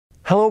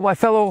Hello, my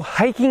fellow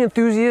hiking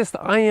enthusiasts.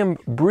 I am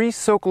Brice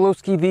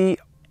Sokolowski, the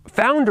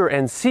founder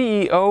and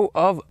CEO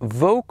of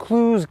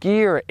Vaucluse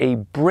Gear, a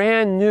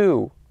brand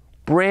new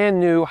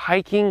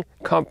hiking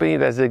company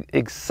that's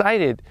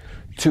excited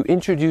to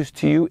introduce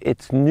to you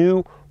its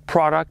new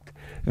product,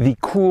 the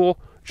Cool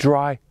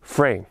Dry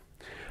Frame.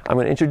 I'm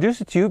going to introduce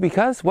it to you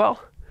because,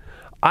 well,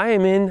 I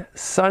am in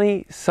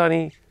sunny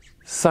Sedona.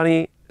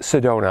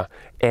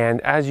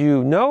 And as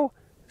you know,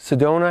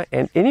 Sedona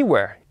and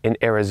anywhere in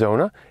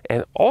Arizona,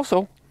 and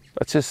also,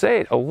 let's just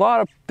say it, a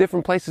lot of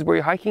different places where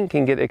you're hiking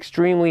can get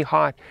extremely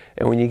hot.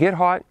 And when you get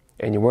hot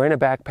and you're wearing a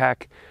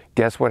backpack,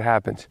 guess what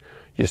happens?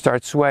 You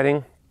start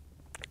sweating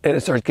and it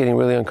starts getting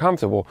really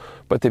uncomfortable.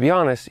 But to be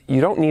honest,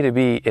 you don't need to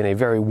be in a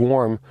very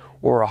warm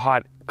or a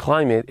hot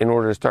climate in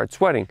order to start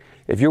sweating.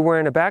 If you're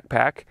wearing a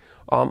backpack,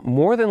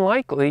 more than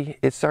likely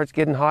it starts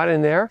getting hot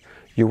in there.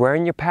 You're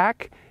wearing your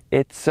pack,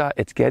 it's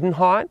getting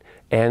hot,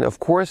 and of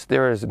course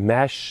there is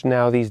mesh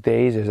now these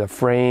days. There's a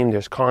frame,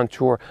 there's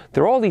contour,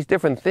 there are all these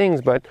different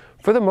things, but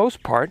for the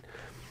most part,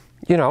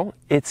 you know,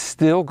 it's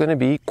still going to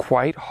be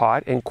quite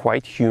hot and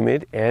quite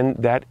humid, and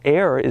that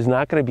air is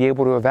not going to be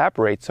able to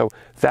evaporate. So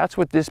that's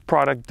what this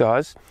product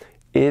does.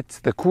 It's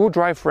the Cool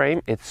Dry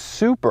Frame. It's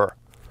super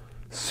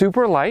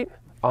light,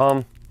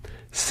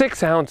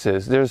 6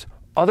 ounces. There's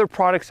other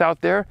products out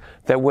there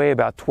that weigh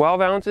about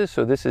 12 ounces,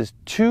 so this is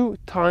 2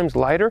 times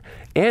lighter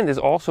and is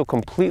also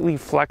completely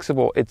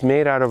flexible. It's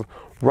made out of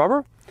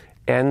rubber,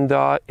 and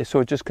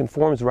so it just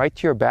conforms right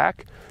to your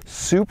back.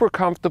 Super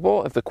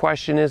comfortable. If the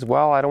question is,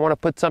 well, I don't want to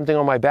put something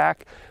on my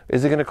back,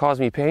 is it going to cause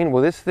me pain?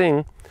 Well, this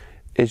thing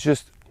is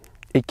just,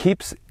 it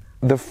keeps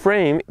the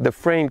frame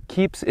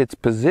keeps its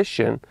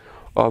position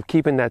of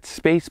keeping that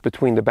space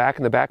between the back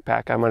and the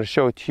backpack. I'm going to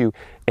show it to you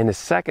in a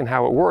second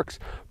how it works,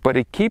 but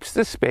it keeps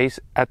the space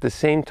at the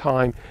same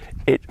time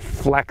it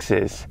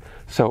flexes.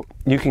 So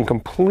you can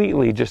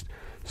completely just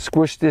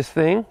squish this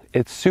thing.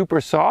 It's super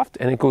soft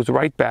and it goes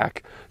right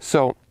back.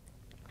 So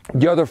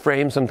the other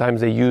frames, sometimes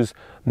they use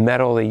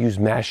metal, they use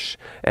mesh,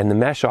 and the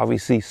mesh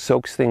obviously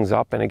soaks things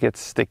up and it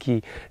gets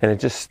sticky and it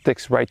just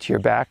sticks right to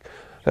your back.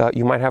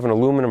 You might have an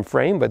aluminum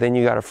frame, but then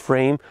you got a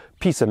frame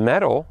piece of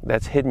metal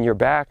that's hitting your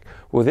back.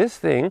 Well, this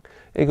thing,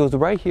 it goes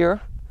right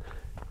here,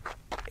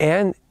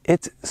 and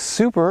it's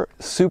super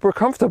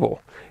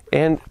comfortable.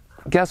 And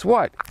guess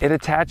what? It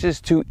attaches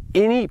to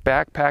any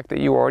backpack that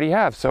you already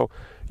have. So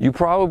you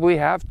probably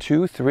have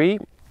 2, 3,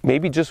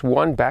 maybe just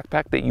one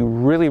backpack that you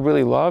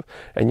really love,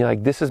 and you're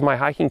like, this is my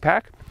hiking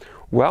pack.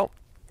 Well,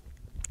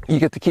 you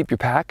get to keep your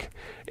pack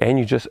and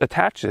you just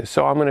attach this.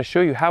 So I'm going to show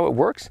you how it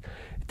works.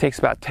 It takes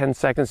about 10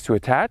 seconds to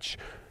attach.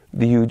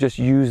 You just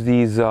use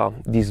these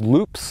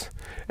loops,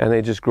 and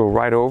they just go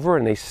right over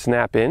and they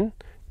snap in.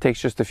 It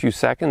takes just a few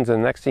seconds,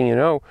 and the next thing you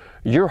know,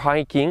 you're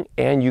hiking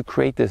and you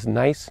create this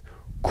nice,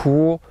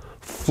 cool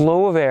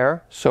flow of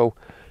air. So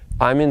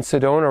I'm in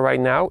Sedona right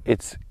now.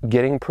 It's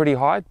getting pretty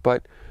hot,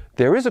 but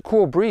there is a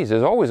cool breeze.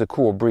 There's always a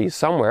cool breeze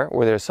somewhere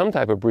where there's some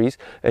type of breeze,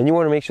 and you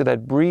want to make sure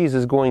that breeze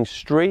is going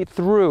straight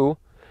through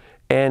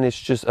and it's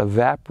just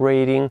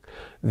evaporating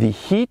the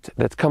heat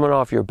that's coming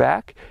off your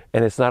back,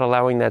 and it's not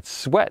allowing that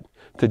sweat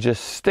to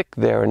just stick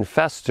there and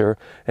fester.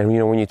 And you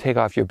know, when you take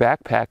off your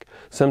backpack,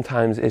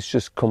 sometimes it's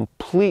just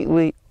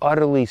completely,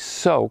 utterly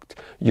soaked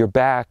your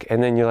back,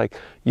 and then you're like,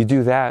 you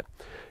do that.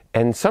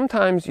 And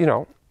sometimes, you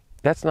know,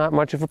 that's not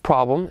much of a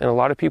problem, and a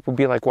lot of people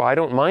be like, well, I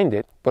don't mind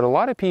it. But a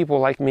lot of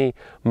people like me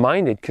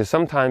mind it because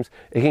sometimes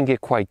it can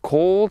get quite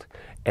cold,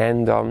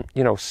 and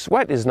you know,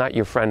 sweat is not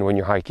your friend when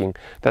you're hiking.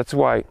 That's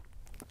why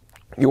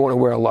you want to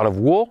wear a lot of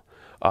wool,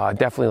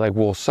 definitely like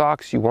wool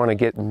socks. You want to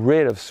get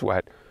rid of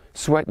sweat.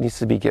 Sweat needs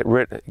to be it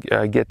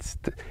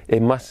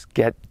must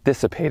get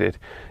dissipated.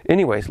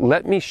 Anyways,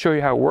 let me show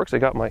you how it works. I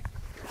got my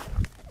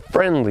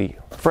friendly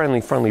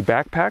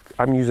backpack.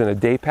 I'm using a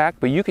day pack,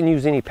 but you can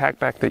use any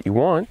backpack that you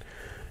want.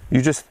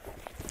 You just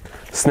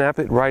snap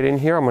it right in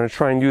here. I'm going to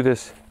try and do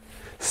this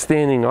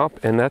standing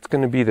up, and that's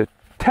going to be the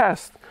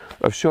test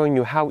of showing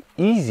you how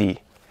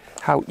easy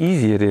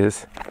it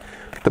is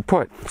to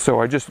put. So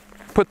I just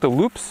put the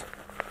loops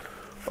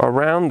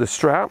around the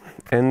strap,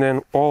 and then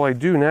all I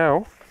do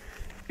now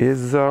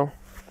is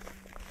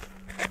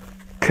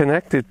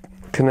connect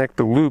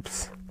the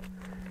loops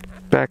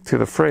back to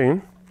the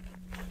frame.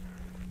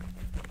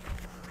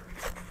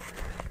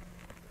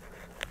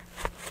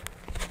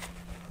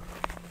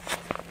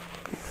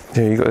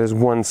 There you go, there's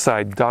one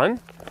side done.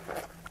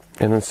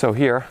 And then so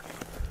here,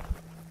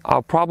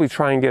 I'll probably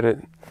try and get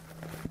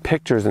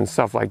pictures and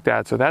stuff like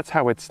that. So that's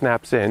how it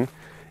snaps in.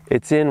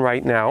 It's in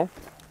right now.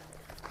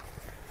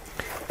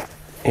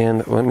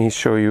 And let me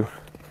show you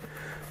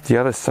the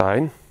other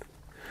side.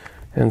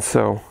 And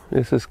so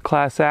this is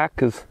class act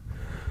because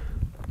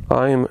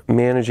I am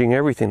managing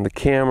everything, the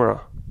camera,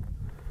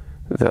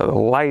 the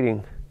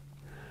lighting,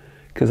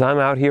 because I'm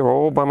out here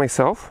all by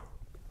myself,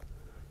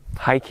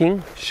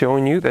 hiking,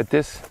 showing you that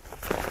this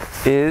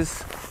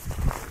is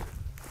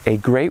a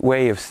great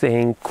way of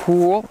staying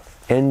cool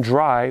and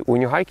dry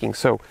when you're hiking.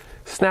 So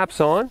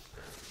snaps on,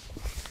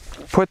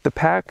 put the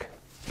pack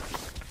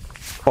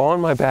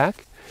on my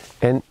back,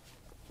 and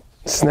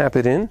snap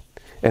it in.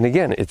 And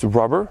again, it's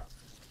rubber,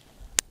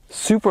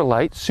 super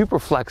light, super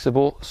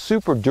flexible,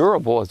 super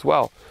durable as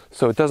well.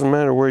 So it doesn't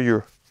matter where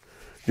you're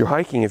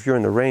hiking. If you're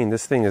in the rain,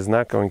 this thing is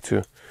not going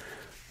to,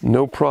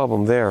 no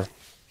problem there.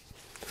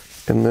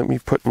 And let me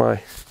put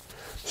my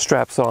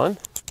straps on.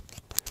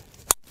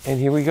 And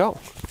here we go.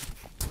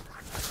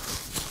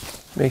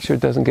 Make sure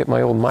it doesn't get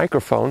my old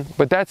microphone.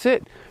 But that's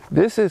it.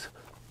 This is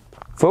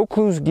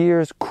Vaucluse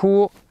Gear's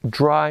cool,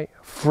 dry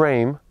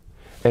frame.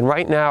 And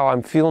right now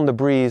I'm feeling the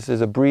breeze.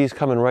 There's a breeze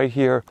coming right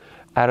here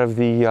out of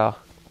the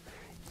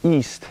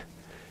east.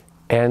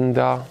 And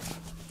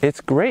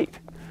it's great.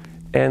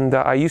 And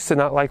I used to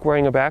not like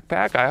wearing a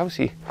backpack. I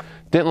obviously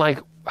didn't like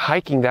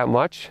hiking that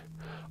much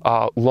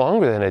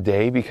longer than a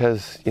day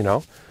because, you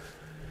know,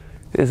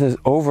 this is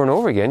over and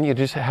over again. You're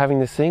just having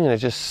this thing and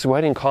it's just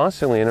sweating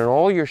constantly, and then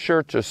all your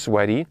shirts are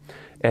sweaty.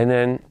 And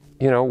then,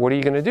 you know, what are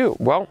you going to do?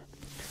 Well,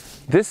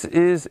 this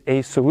is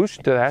a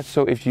solution to that.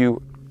 So if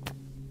you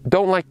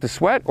don't like the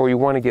sweat, or you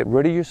want to get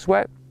rid of your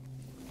sweat,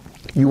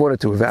 you want it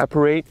to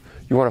evaporate,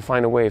 you want to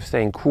find a way of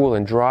staying cool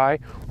and dry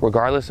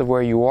regardless of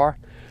where you are,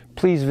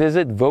 please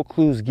visit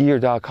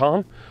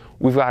vauclusegear.com.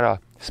 We've got a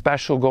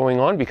special going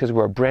on because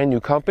we're a brand new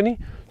company,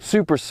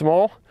 super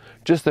small,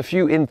 just a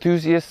few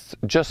enthusiasts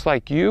just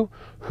like you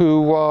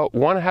who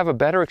want to have a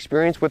better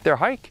experience with their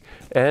hike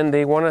and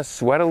they want to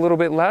sweat a little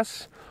bit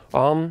less.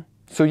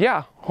 So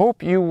yeah,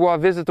 hope you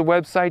visit the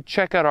website,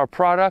 check out our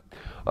product.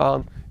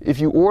 If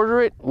you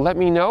order it, let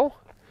me know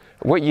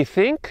what you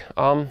think.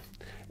 And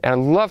I'd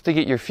love to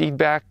get your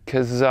feedback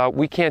because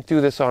we can't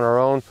do this on our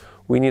own.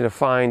 We need to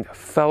find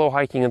fellow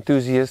hiking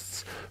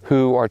enthusiasts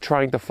who are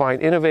trying to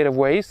find innovative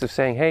ways of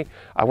saying, hey,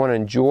 I want to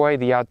enjoy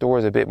the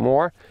outdoors a bit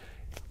more.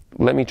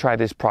 Let me try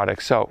this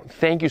product. So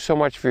thank you so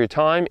much for your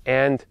time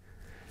and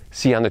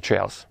see you on the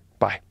trails.